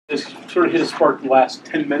This sort of hit a spark the last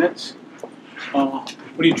 10 minutes. What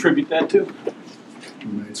do you attribute that to? We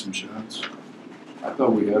made some shots. I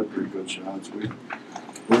thought we had pretty good shots.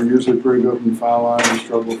 We're usually pretty good from the foul line. We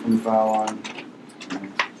struggle from the foul line.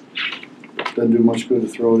 Doesn't do much good to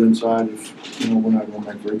throw it inside if we're not going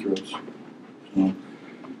to make free throws. So,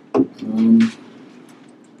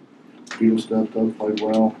 Beal stepped up, played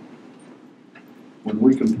well. When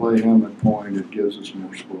we can play him at point, it gives us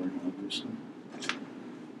more scoring, obviously.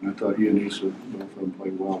 And I thought he and Issa, both of them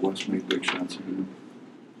played well. Wes made big shots again.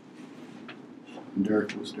 And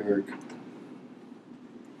Derek was Derek.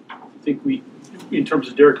 I think in terms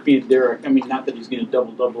of Derek being Derek, I mean, not that he's going to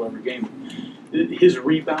double-double every game. His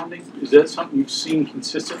rebounding, is that something you've seen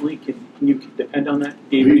consistently? Can you depend on that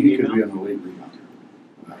game in, He game could out? be an elite rebounder.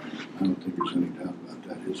 I don't think there's any doubt about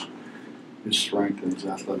that. His strength and his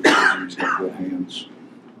athleticism, he's got good hands.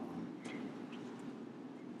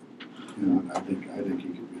 I think he could be an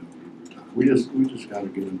elite rebounder. We just got to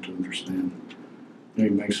get him to understand. He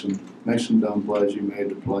makes some dumb plays. He made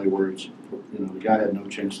the play where it's the guy had no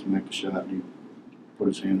chance to make the shot, and he put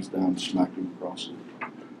his hands down and smacked him across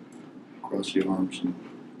the arms. And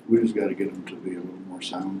we just got to get him to be a little more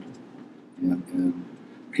sound and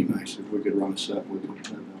be nice if we could run a set with him.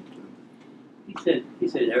 That'd help too. He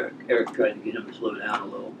said Eric tried to get him to slow down a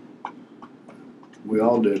little. We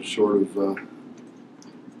all did, sort of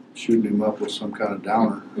shooting him up with some kind of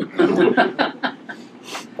downer.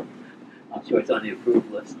 I'm sure it's on the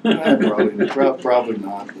approved list. Probably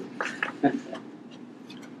not. But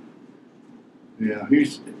yeah,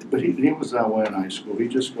 he was that way in high school. He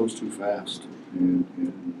just goes too fast, and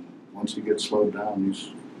once he gets slowed down,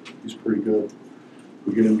 he's pretty good.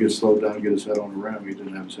 We get him to get slowed down, get his head on the rim. He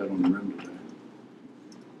didn't have his head on the rim today.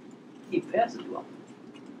 He passes well.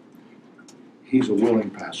 He's a willing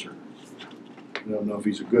passer. I don't know if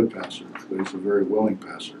he's a good passer, but he's a very willing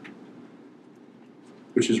passer,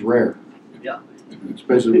 which is rare. Yeah.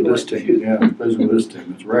 Especially with this team. Yeah, especially with this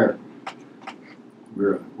team. It's rare.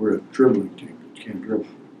 We're a dribbling team. You can't dribble.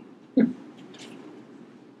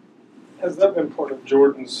 Has that been part of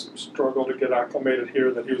Jordan's struggle to get acclimated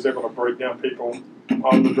here, that he was able to break down people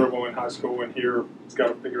on the dribble in high school, and here he's got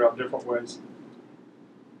to figure out different ways?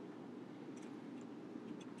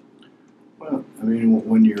 Well, I mean,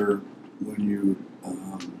 when you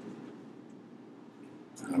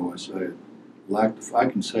how do I say it? I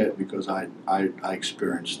can say it because I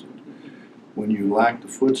experienced it. When you lack the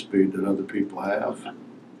foot speed that other people have,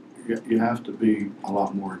 you have to be a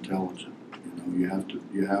lot more intelligent. You have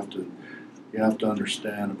to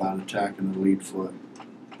understand about attacking the lead foot.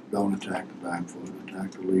 Don't attack the back foot.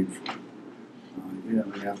 Attack the lead foot. You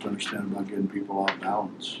have to understand about getting people off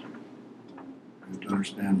balance. You have to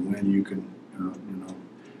understand when you can.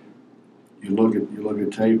 You look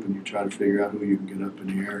at tape and you try to figure out who you can get up in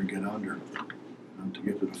the air and get under to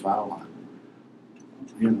get to the foul line.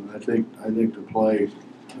 I think the play.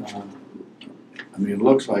 I mean, it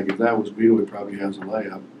looks like if that was Beal, he probably has a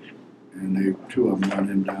layup, and two of them run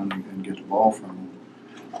him down and get the ball from him.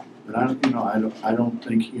 But I don't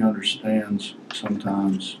think he understands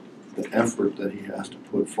sometimes the effort that he has to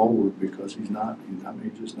put forward, because he's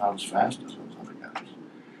just not as fast as those other guys,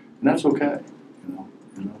 and that's okay.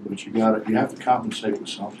 But you have to compensate with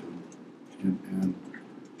something, and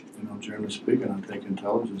generally speaking, I think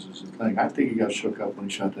intelligence is the thing. I think he got shook up when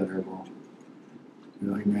he shot that air ball. He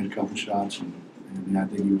made a couple shots, and I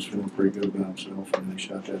think he was feeling pretty good about himself, and then he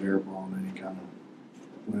shot that air ball, and then he kind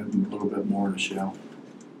of went a little bit more in the shell.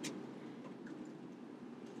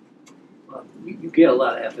 Well, you get a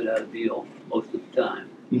lot of effort out of Beal most of the time.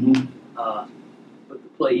 Mm-hmm. But the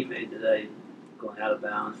play he made today, going out of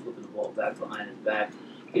bounds, flipping the ball back behind his back,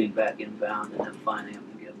 getting back inbound, and then finding him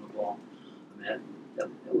and giving him the ball. I mean,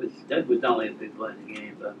 that was not only a big play in the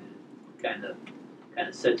game, but I mean, it kind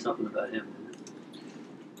of said something about him, didn't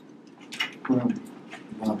it? Well,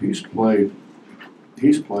 Bob, he's played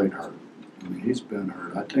hurt. I mean, he's been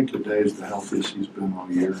hurt. I think today is the healthiest he's been all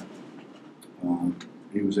year.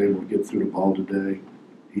 He was able to get through the ball today.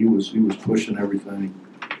 He was pushing everything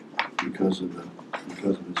because of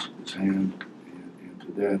his hand. And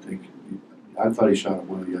today, I thought he shot it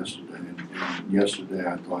well yesterday. And yesterday,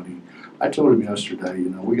 I told him yesterday,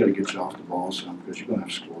 we got to get you off the ball some, because you're going to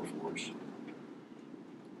have to score for us.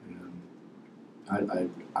 And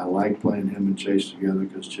I like playing him and Chase together,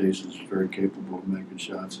 because Chase is very capable of making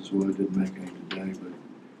shots as well. He didn't make any today, but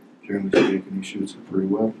generally speaking, he shoots it pretty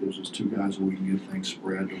well. Gives us two guys that we can get things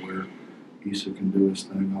spread to where Issa can do his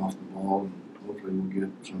thing off the ball, and hopefully we'll get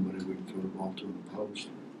somebody we can throw the ball to in the post.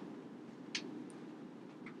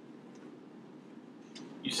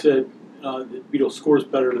 You said that Beal scores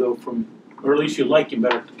better, though, from or at least you like him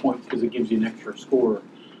better at the point because it gives you an extra score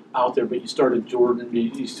out there. But you started Jordan.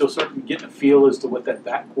 You still start getting a feel as to what that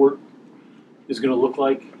backcourt is going to look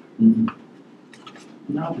like. Mm-hmm.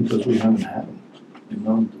 No, because we haven't had them. You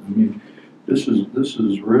know, I mean, this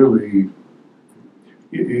is really.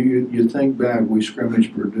 You think back, we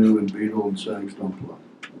scrimmaged Purdue and Beetle and Sags don't play.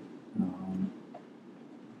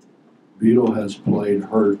 Beetle has played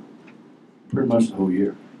hurt pretty much the whole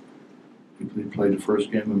year. He played the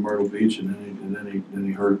first game in Myrtle Beach, and then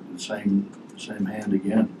he hurt the same hand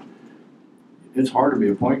again. It's hard to be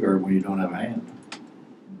a point guard when you don't have a hand.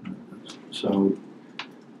 So,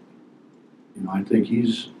 you know, I think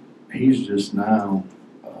he's just now.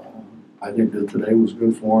 I think that today was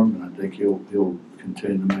good for him, and I think he'll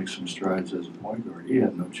continue to make some strides as a point guard. He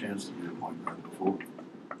had no chance to be a point guard before.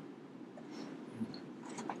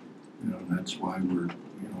 You know, and that's why we're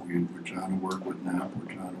trying to work with Knapp,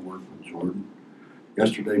 we're trying to work with Jordan.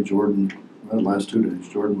 Yesterday, Jordan, well, the last 2 days,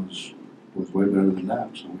 Jordan was way better than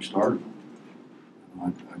Knapp, so we started him.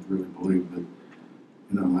 I really believe that,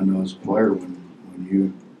 you know, I know as a player, when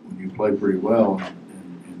you play pretty well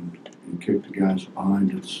and kick the guys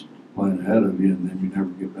behind that's playing ahead of you, and then you never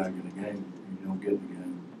get back in the game, you don't get in the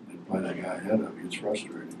game, they play that guy ahead of you, it's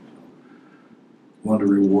frustrating. So, wanted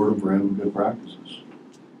to reward him for having good practices.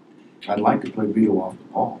 I'd like to play Beetle off the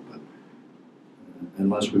ball, but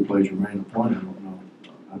unless we play Jermaine a point,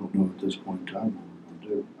 I don't know at this point in time what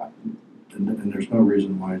we're going to do. And there's no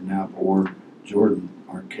reason why Knapp or Jordan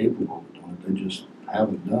aren't capable of doing it. They just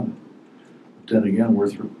haven't done it. But then again, we're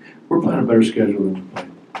playing a better schedule than we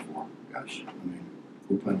played before, guys. I mean,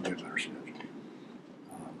 we're playing a way better schedule.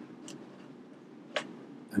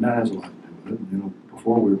 And that has a lot to do with it. You know,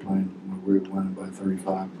 before we were playing, we were winning by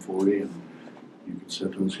 35 and 40, and you could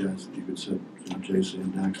set those guys, you could set JC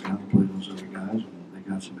and Dax down and play those other guys, and they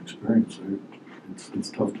got some experience there. It's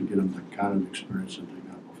tough to get them the kind of experience that they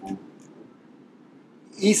got before.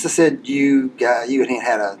 Issa said you and him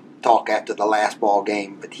had a talk after the last ball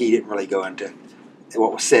game, but he didn't really go into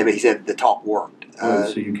what was said, but he said the talk worked.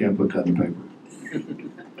 So you can't put that in paper.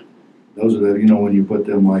 Those are the, you know, when you put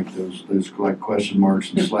them like those like question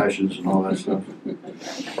marks and slashes and all that stuff.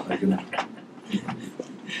 Like,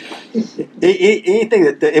 anything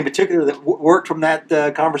that in particular that worked from that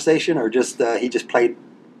conversation, or just he just played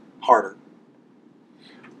harder?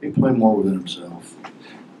 He played more within himself.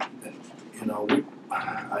 You know,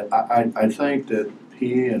 I think that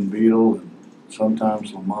he and Beetle and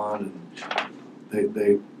sometimes Lamont, and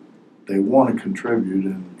they want to contribute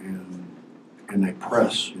and they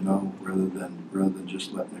press, you know, rather than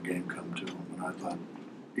just letting the game come to them. And I thought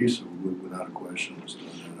Issa, without a question, was doing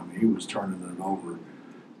that. I mean, he was turning it over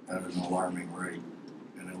at an alarming rate,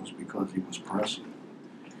 and it was because he was pressing.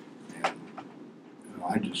 And you know,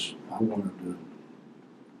 I wanted to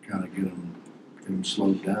kind of get him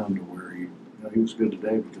slowed down to where he was good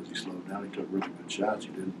today because he slowed down. He took really good shots.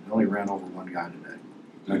 He only ran over one guy today.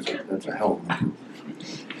 That's a hell of an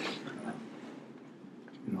improvement.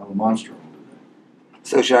 You know, the monster.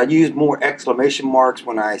 So should I use more exclamation marks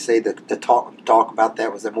when I say the talk about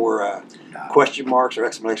that? Was there more question marks or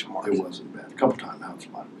exclamation marks? It wasn't bad. A couple timeouts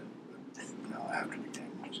might have been, but you know, after the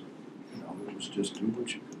game wasn't. You know, it was just do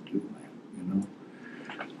what you can do, man. You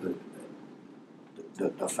know,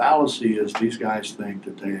 the fallacy is these guys think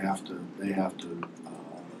that they have to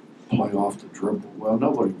play off the dribble. Well,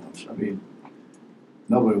 nobody wants them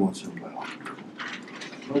to play off the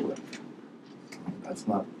dribble. Nobody. That's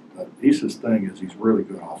not. Issa's thing is he's really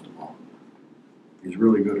good off the ball. He's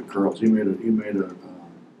really good at curls. He made a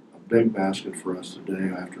big basket for us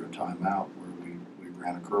today after a timeout where we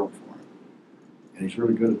ran a curl for him. And he's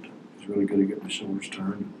really good at it. He's really good at getting the shoulders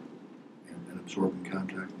turned and absorbing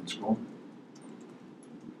contact and scoring.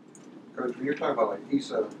 Coach, when you're talking about like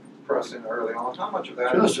Issa pressing early on, how much of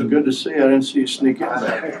that Justin, good to see you. I didn't see you sneak in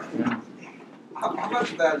there. Yeah. How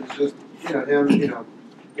much of that is just, you know, him, you know,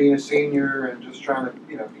 being a senior and just trying to,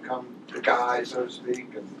 you know, become the guy, so to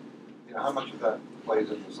speak, and you know, how much of that plays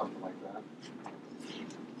into something like that?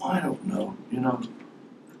 I don't know. You know,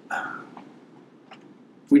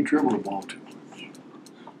 we dribble the ball too much.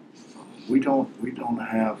 We don't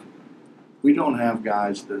have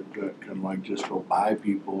guys that can like just go by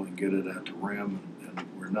people and get it at the rim, and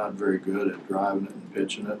we're not very good at driving it and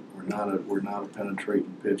pitching it. We're not a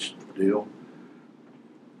penetrating pitch deal.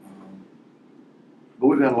 But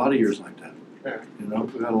we've had a lot of years like that. Yeah. You know,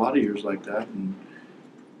 we've had a lot of years like that,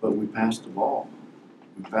 but we passed the ball.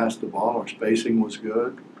 We passed the ball. Our spacing was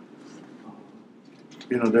good.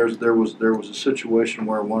 You know, there was a situation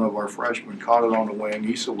where one of our freshmen caught it on the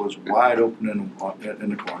wing. Issa was wide open in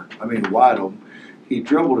the corner. I mean, wide open. he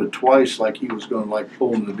dribbled it twice like he was going to like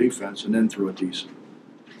pull in the defense and then threw it decent.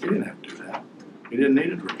 He didn't have to do that. He didn't need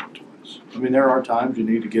to dribble it twice. I mean, there are times you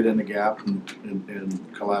need to get in the gap and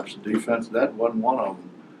collapse the defense. That wasn't one of them.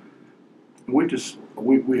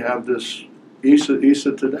 We have this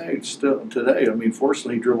Issa today, still today. I mean,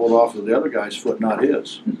 fortunately, he dribbled off of the other guy's foot, not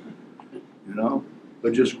his. You know,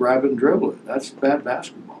 but just grab it and dribble it. That's bad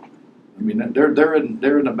basketball. I mean, there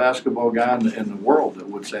isn't a basketball guy in the world that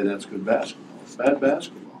would say that's good basketball. It's bad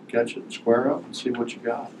basketball. Catch it, square up, and see what you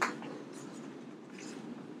got.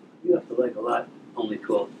 You have to like a lot, only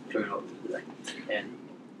 12 turnovers today, and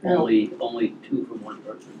Yeah. only 2 from one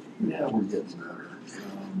person. Yeah, we're getting better.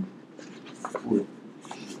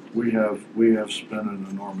 We have spent an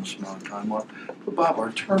enormous amount of time on, but Bob,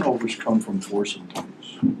 our turnovers come from forcing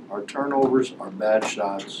things. Our turnovers, our bad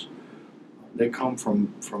shots, they come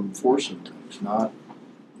from forcing things, not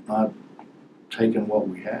taking what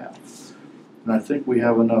we have. And I think we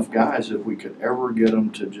have enough guys, if we could ever get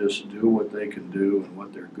them to just do what they can do and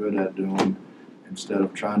what they're good at doing, instead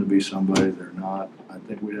of trying to be somebody they're not, I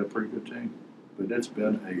think we'd have a pretty good team. But it's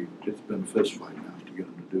been a fist fight now to get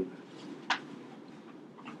them to do that.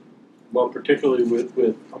 Well, particularly with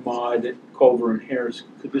Ahmad, Culver, and Harris,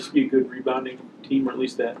 could this be a good rebounding team, or at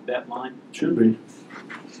least that line? Should be.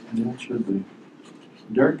 Yeah, it should be.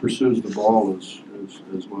 Derek pursues the ball as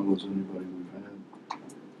well as anybody we've had.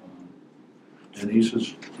 And Issa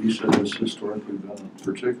has historically been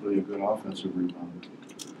particularly a good offensive rebounder.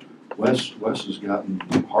 Wes has gotten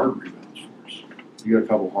hard rebounds for us. You got a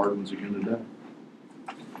couple hard ones again today.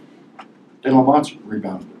 And Lamont's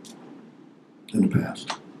rebounded in the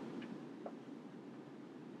past.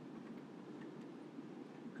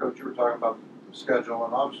 Coach, you were talking about the schedule,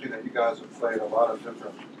 and obviously that you guys have played a lot of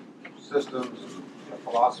different systems and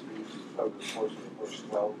philosophies over the course of the first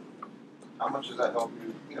 12. How much does that help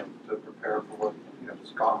you, to prepare for what,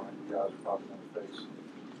 this gauntlet you guys are probably going to face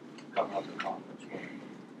coming up in conference play?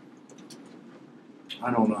 I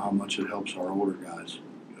don't know how much it helps our older guys,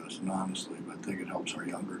 Justin, honestly, but I think it helps our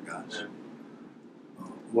younger guys. Yeah.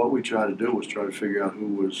 What we tried to do was try to figure out who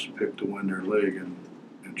was picked to win their league and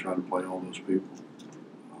try to play all those people.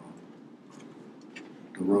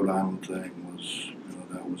 The Rhode Island thing was,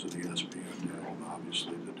 that was an ESPN deal, and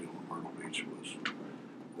obviously the deal in Myrtle Beach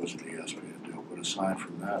was an ESPN deal. But aside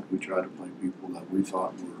from that, we tried to play people that we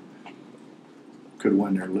thought could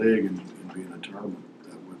win their league and be in a tournament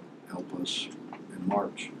that would help us in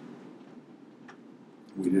March.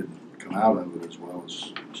 We didn't come out of it as well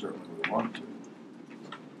as certainly we wanted to.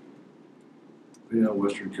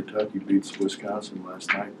 Western Kentucky beats Wisconsin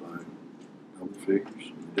last night by double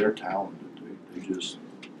figures. They're talented.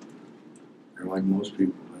 They're like most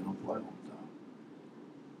people. They don't play all the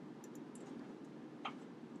time.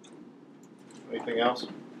 Anything else?